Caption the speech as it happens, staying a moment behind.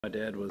My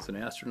dad was an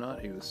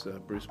astronaut. He was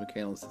Bruce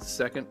McCandless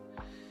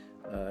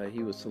II.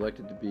 He was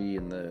selected to be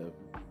in the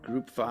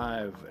Group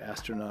 5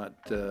 astronaut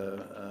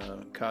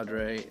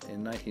cadre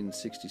in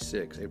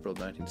 1966, April of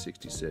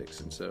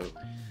 1966. And so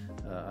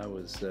I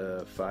was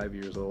 5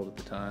 years old at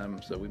the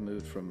time, so we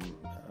moved from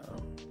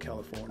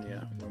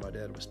California, where my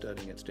dad was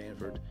studying at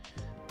Stanford,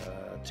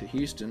 to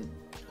Houston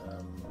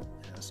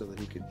so that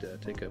he could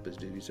take up his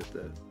duties at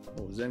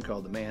what was then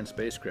called the Manned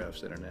Spacecraft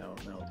Center. Now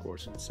of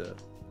course, it's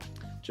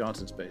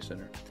Johnson Space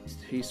Center.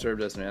 He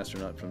served as an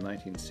astronaut from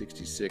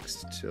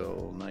 1966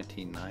 till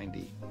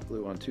 1990.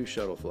 Flew on 2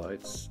 shuttle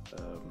flights,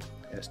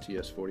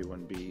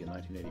 STS-41B in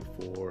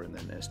 1984 and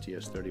then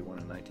STS-31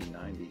 in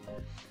 1990.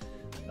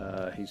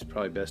 He's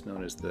probably best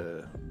known as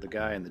the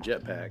guy in the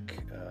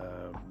jetpack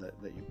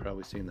that you've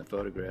probably seen the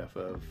photograph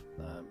of.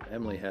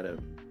 Emily had a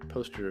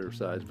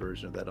poster-sized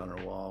version of that on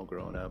her wall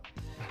growing up.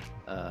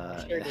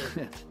 Sure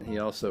did. He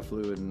also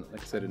flew in,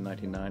 like I said, in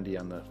 1990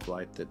 on the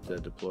flight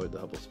that deployed the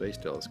Hubble Space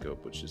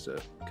Telescope, which is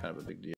kind of a big deal.